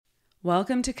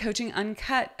Welcome to Coaching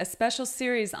Uncut, a special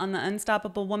series on the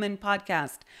Unstoppable Woman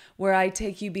podcast, where I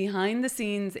take you behind the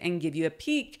scenes and give you a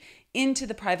peek into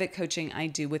the private coaching I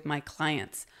do with my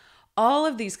clients. All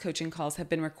of these coaching calls have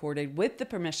been recorded with the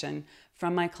permission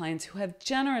from my clients who have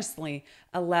generously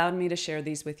allowed me to share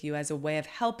these with you as a way of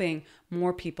helping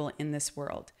more people in this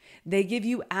world. They give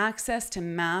you access to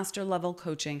master level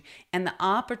coaching and the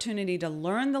opportunity to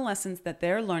learn the lessons that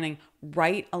they're learning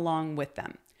right along with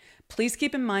them. Please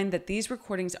keep in mind that these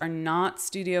recordings are not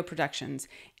studio productions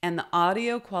and the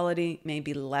audio quality may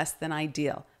be less than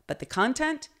ideal, but the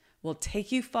content will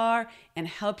take you far and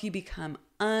help you become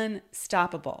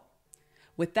unstoppable.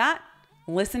 With that,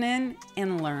 listen in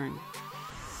and learn.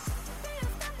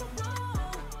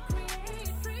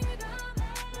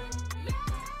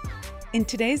 In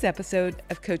today's episode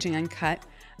of Coaching Uncut,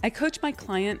 I coach my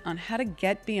client on how to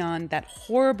get beyond that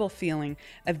horrible feeling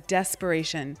of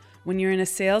desperation when you're in a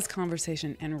sales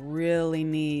conversation and really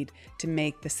need to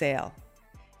make the sale.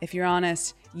 If you're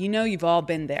honest, you know you've all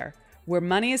been there, where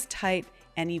money is tight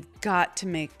and you've got to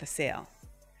make the sale.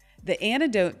 The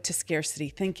antidote to scarcity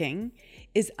thinking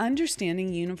is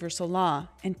understanding universal law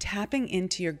and tapping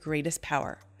into your greatest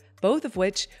power, both of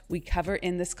which we cover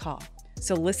in this call.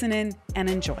 So listen in and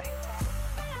enjoy.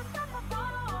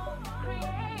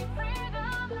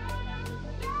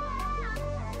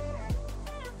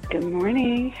 Good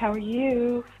morning. How are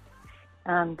you?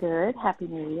 I'm good. Happy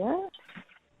New Year.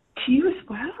 To you as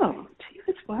well.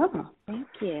 Thank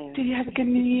you. Did you have a good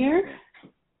New Year?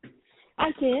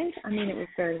 I did. I mean, it was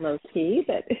very low key,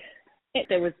 but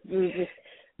there was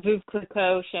Veuve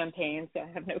Clicquot champagne, so I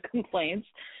have no complaints.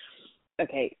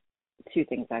 Okay, two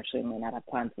things actually. I may not have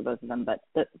time for both of them, but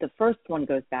the first one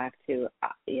goes back to,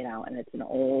 and it's an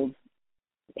old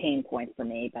pain point for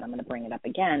me, but I'm going to bring it up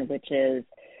again, which is,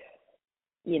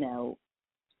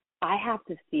 I have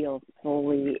to feel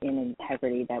fully in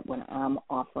integrity that when I'm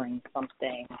offering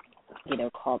something,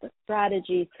 called a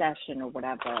strategy session or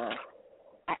whatever,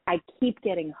 I keep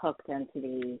getting hooked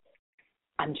into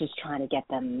I'm just trying to get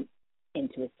them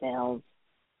into a sales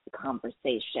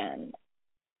conversation.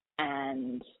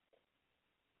 And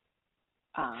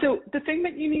so the thing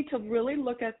that you need to really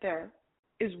look at there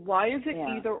is, why is it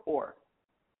either or?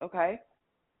 Okay?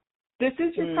 This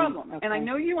is your problem. Okay. And I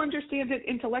know you understand it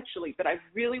intellectually, but I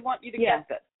really want you to get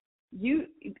this.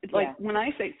 When I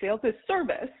say sales is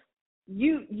service,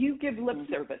 you give lip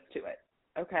service to it.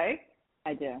 Okay?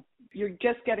 I do. You're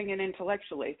just getting it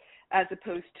intellectually, as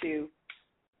opposed to,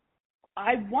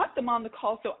 I want them on the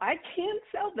call so I can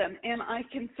sell them and I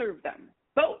can serve them.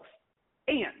 Both.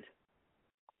 And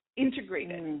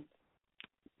integrated.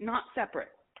 Not separate.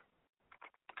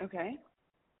 Okay?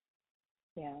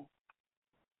 Yeah.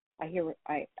 I hear.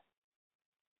 I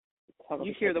totally.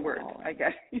 You hear the word, I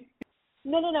guess.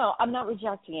 No. I'm not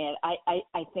rejecting it.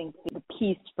 I think the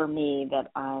piece for me that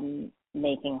I'm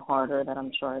making harder, that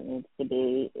I'm sure it needs to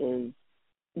be, is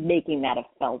making that a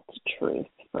felt truth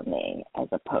for me, as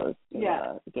opposed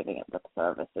to giving it lip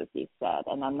service, as you said.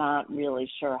 And I'm not really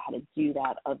sure how to do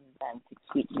that other than to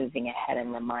keep moving ahead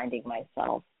and reminding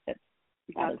myself that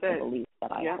that is the belief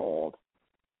that I hold.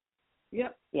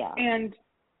 Yep. Yeah. And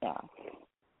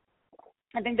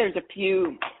I think there's a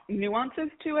few nuances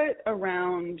to it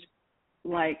around,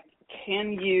 like,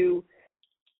 can you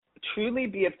truly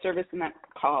be of service in that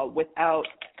call without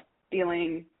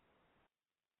feeling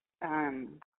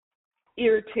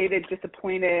irritated,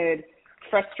 disappointed,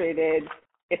 frustrated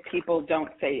if people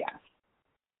don't say yes?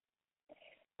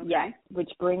 Okay. Yeah,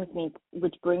 which brings me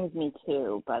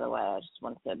to, by the way, I just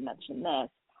wanted to mention this.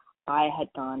 I had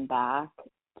gone back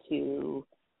to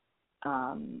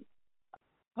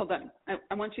hold on.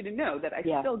 I want you to know that I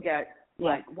still get,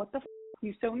 like, what the f***,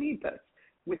 you so need this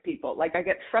with people. Like, I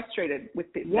get frustrated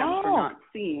with them for not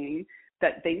seeing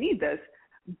that they need this.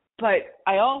 But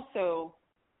I also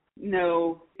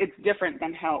know it's different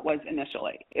than how it was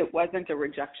initially. It wasn't a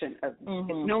rejection of,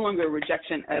 it's no longer a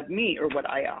rejection of me or what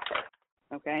I offer.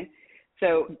 Okay?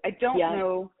 So I don't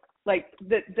know, like,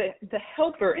 the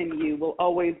helper in you will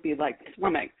always be, like,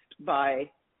 flummoxed by,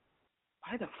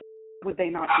 why the f*** would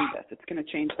they not do this? It's going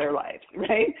to change their lives,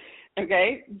 right?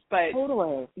 Okay, but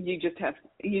totally, you just have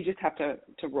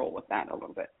to roll with that a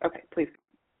little bit. Okay, please.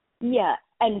 Yeah,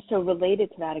 and so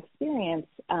related to that experience,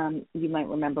 you might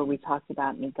remember we talked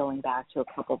about me going back to a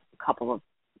couple of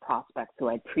prospects who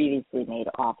I'd previously made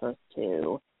offers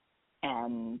to,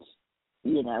 and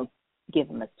give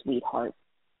them a sweetheart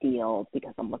deal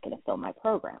because I'm looking to fill my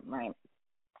program, right?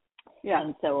 Yeah.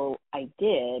 And so I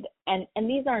did, and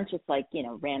these aren't just like,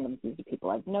 randoms. These are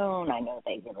people I've known. I know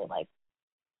they really like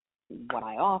what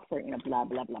I offer, blah,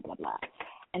 blah, blah, blah, blah.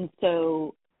 And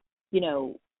so,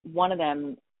 one of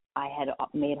them, I had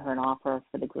made her an offer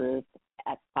for the group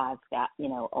at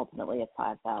ultimately at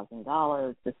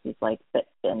 $5,000. This was like,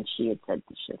 and she had said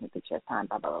she doesn't think she has time,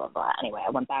 blah, blah, blah, blah. Anyway,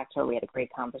 I went back to her. We had a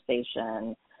great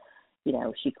conversation.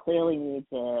 She clearly needs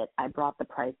it. I brought the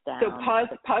price down. So pause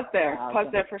there. Pause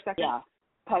there for a second. Yeah.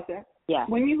 Pause there. Yeah.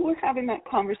 When you were having that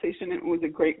conversation, and it was a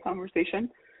great conversation,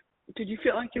 did you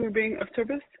feel like you were being of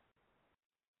service?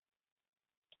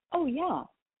 Oh, yeah.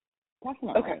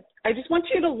 Definitely. Okay. I just want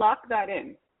you to lock that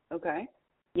in. Okay.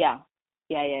 Yeah.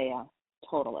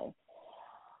 Totally.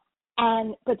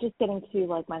 But just getting to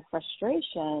like my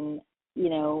frustration,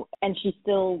 and she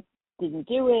still didn't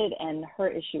do it, and her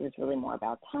issue was really more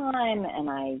about time, and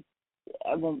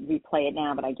I won't replay it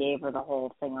now, but I gave her the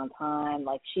whole thing on time.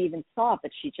 Like, she even saw it,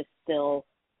 but she just still,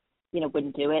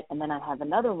 wouldn't do it. And then I have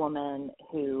another woman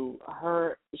who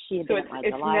she had been at my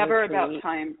July never retreat. about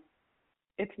time.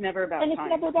 It's never about and time.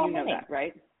 It's never about you know money. That,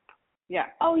 right? Yeah.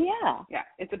 Oh, yeah. Yeah,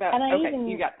 it's about, and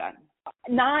you got that.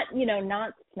 Not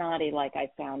snotty like I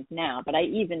sound now, but I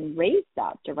even raised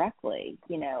that directly,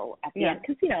 at the end.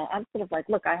 Because, I'm sort of like,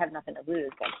 look, I have nothing to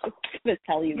lose. I'm just going to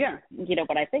tell you,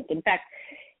 what I think. In fact,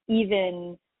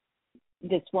 even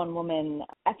this one woman,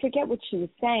 I forget what she was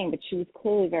saying, but she was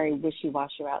clearly very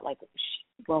wishy-washy about, like,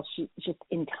 she's just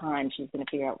in time, she's going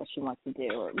to figure out what she wants to do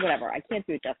or whatever. I can't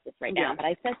do it justice right now. But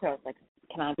I said to her, I was like,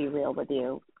 can I be real with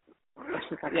you? And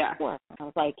she's like, sure. I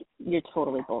was like, you're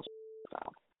totally bullshit.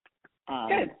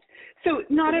 Good. So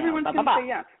not everyone's going to say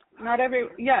yes. Not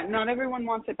everyone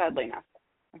wants it badly enough.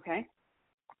 Okay.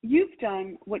 You've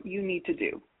done what you need to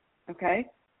do. Okay.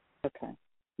 Okay.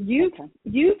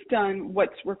 You've done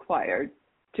what's required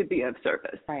to be of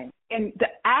service. Right. And the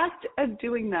act of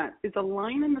doing that is a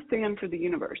line in the sand for the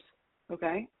universe.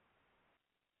 Okay.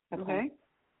 Okay.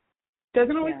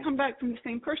 Doesn't always come back from the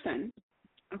same person.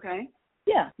 Okay.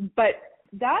 Yeah. But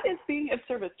that is being of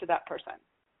service to that person.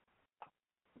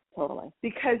 Totally.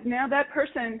 Because now that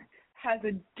person has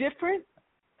a different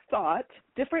thought,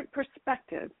 different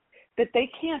perspective that they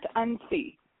can't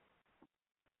unsee.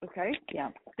 Okay? Yeah.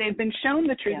 They've been shown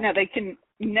the truth. Now, they can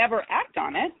never act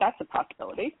on it. That's a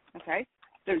possibility. Okay?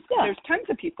 There's tons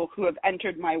of people who have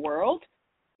entered my world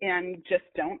and just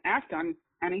don't act on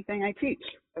anything I teach.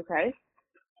 Okay?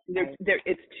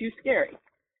 It's too scary.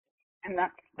 And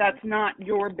that's not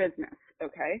your business.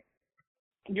 Okay?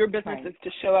 Your business is to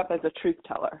show up as a truth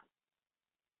teller.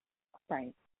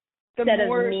 Right. Instead of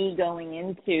me going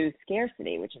into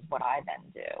scarcity, which is what I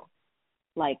then do.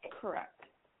 Like, correct.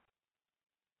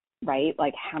 Right?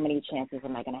 Like, how many chances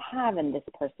am I going to have? And this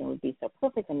person would be so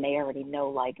perfect, and they already know,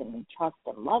 like, and trust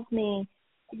and love me.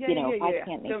 If I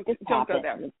can't make this happen,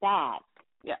 with that.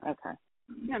 Yeah. Okay.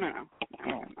 No.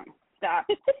 Stop.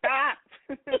 Stop.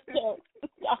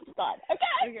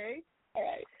 Okay. All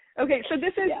right. Okay, so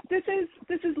this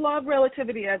is law of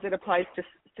relativity as it applies to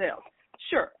sales.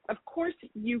 Sure, of course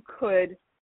you could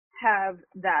have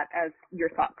that as your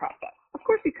thought process. Of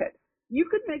course you could. You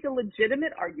could make a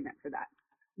legitimate argument for that.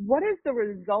 What is the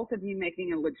result of you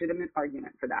making a legitimate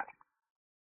argument for that?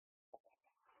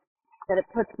 That it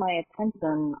puts my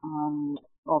attention on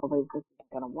all the ways this is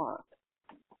going to work.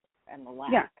 And the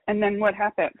lack. Yeah, and then what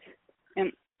happens?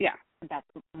 And that's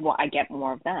what I get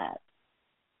more of that,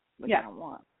 which I don't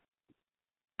want.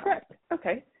 Correct.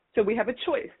 Okay. So we have a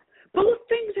choice. Both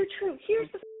things are true. Here's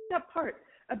the up part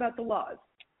about the laws.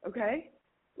 Okay?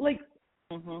 Like,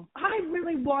 I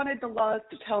really wanted the laws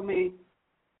to tell me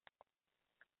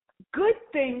good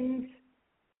things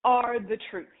are the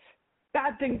truth.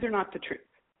 Bad things are not the truth.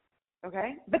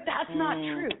 Okay? But that's not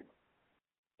true.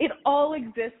 It all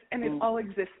exists, and it all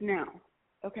exists now.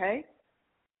 Okay?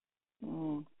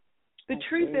 The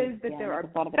truth is that there are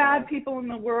bad people in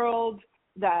the world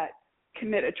that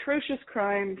commit atrocious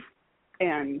crimes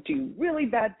and do really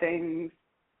bad things,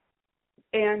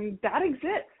 and that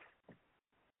exists.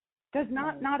 Does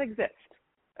not exist.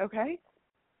 Okay?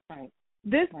 Right.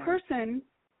 This person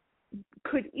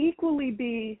could equally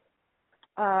be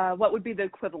what would be the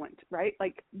equivalent, right?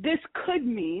 Like, this could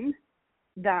mean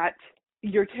that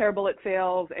you're terrible at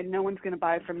sales and no one's going to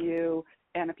buy from you,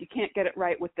 and if you can't get it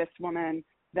right with this woman,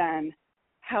 then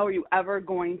how are you ever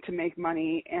going to make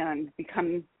money and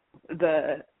become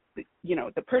the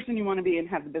person you want to be and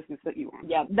have the business that you want?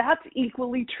 Yeah. That's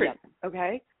equally true.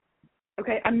 Okay?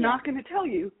 Okay, I'm not going to tell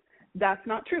you that's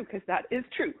not true, because that is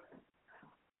true.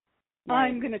 Right.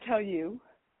 I'm going to tell you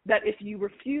that if you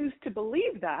refuse to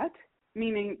believe that,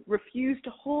 meaning refuse to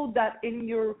hold that in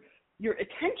your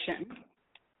attention,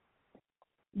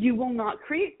 you will not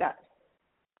create that.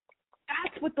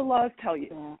 That's what the laws tell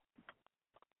you.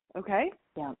 Okay?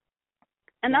 Yeah.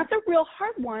 And that's a real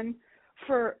hard one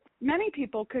for many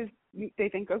people, because they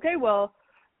think, okay, well,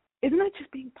 isn't that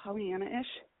just being Pollyanna-ish,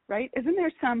 right? Isn't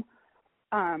there some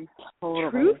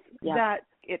truth that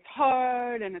it's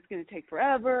hard and it's going to take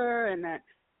forever and that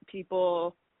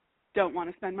people don't want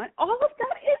to spend money? All of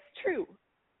that is true.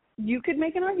 You could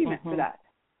make an argument for that.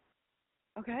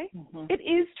 Okay? It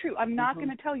is true. I'm not going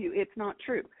to tell you it's not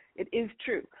true. It is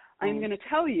true. I'm going to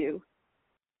tell you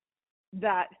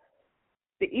that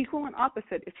the equal and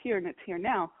opposite is here and it's here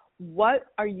now. What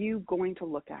are you going to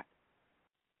look at?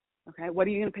 Okay? What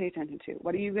are you going to pay attention to?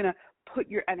 What are you going to put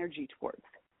your energy towards?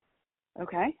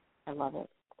 Okay? I love it.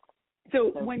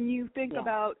 So when you think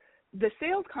about the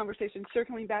sales conversation,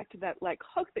 circling back to that like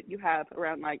hook that you have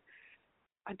around like,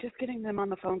 I'm just getting them on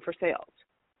the phone for sales.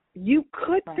 You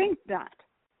could think that.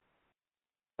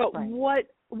 But what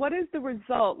is the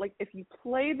result? Like if you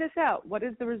play this out, what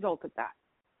is the result of that?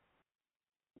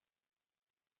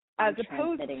 As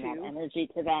opposed to that energy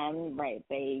to them, right?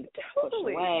 They push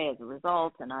totally away as a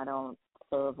result, and I don't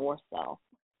serve or sell.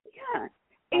 Yeah, right.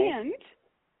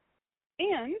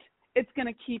 and it's going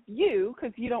to keep you,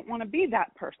 because you don't want to be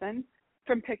that person,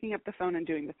 from picking up the phone and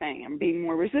doing the thing and being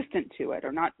more resistant to it,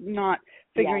 or not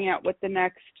figuring out what the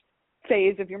next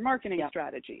phase of your marketing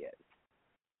strategy is.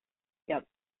 Yep.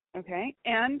 Okay,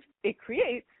 and it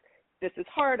creates, this is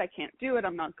hard, I can't do it,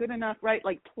 I'm not good enough, right?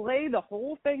 Like play the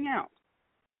whole thing out.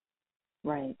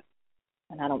 Right.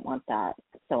 And I don't want that.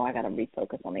 So I got to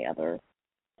refocus on the other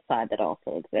side that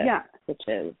also exists, which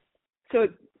is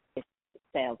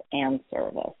sales and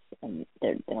service. And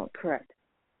they don't, correct.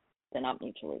 They're not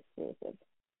mutually exclusive.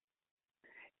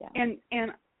 Yeah.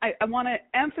 And I want to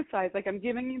emphasize, like I'm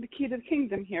giving you the key to the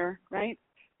kingdom here, right?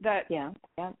 That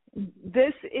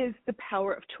this is the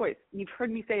power of choice. You've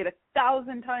heard me say it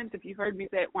 1,000 times if you heard me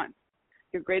say it once.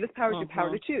 Your greatest power is your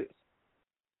power to choose.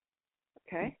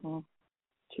 Okay?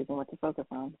 Choosing what to focus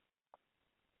on.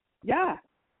 Yeah.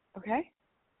 Okay?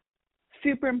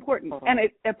 Super important. And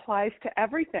it applies to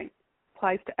everything.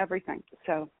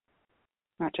 So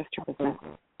not just your business.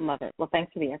 Love it. Well,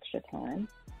 thanks for the extra time.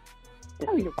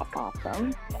 You're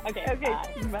awesome. Okay.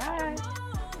 Bye.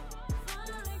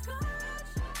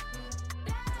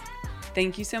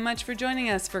 Thank you so much for joining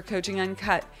us for Coaching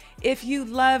Uncut. If you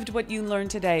loved what you learned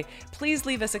today, please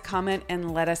leave us a comment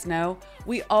and let us know.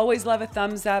 We always love a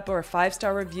thumbs up or a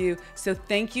 5-star review, so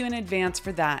thank you in advance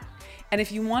for that. And if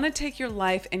you want to take your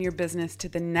life and your business to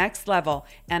the next level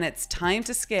and it's time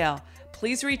to scale,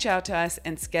 please reach out to us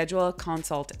and schedule a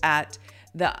consult at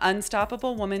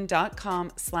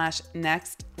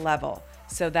theunstoppablewoman.com/next level.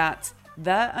 So that's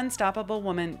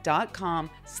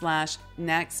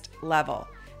theunstoppablewoman.com/next level.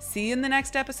 See you in the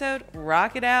next episode.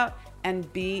 Rock it out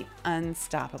and be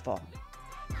unstoppable.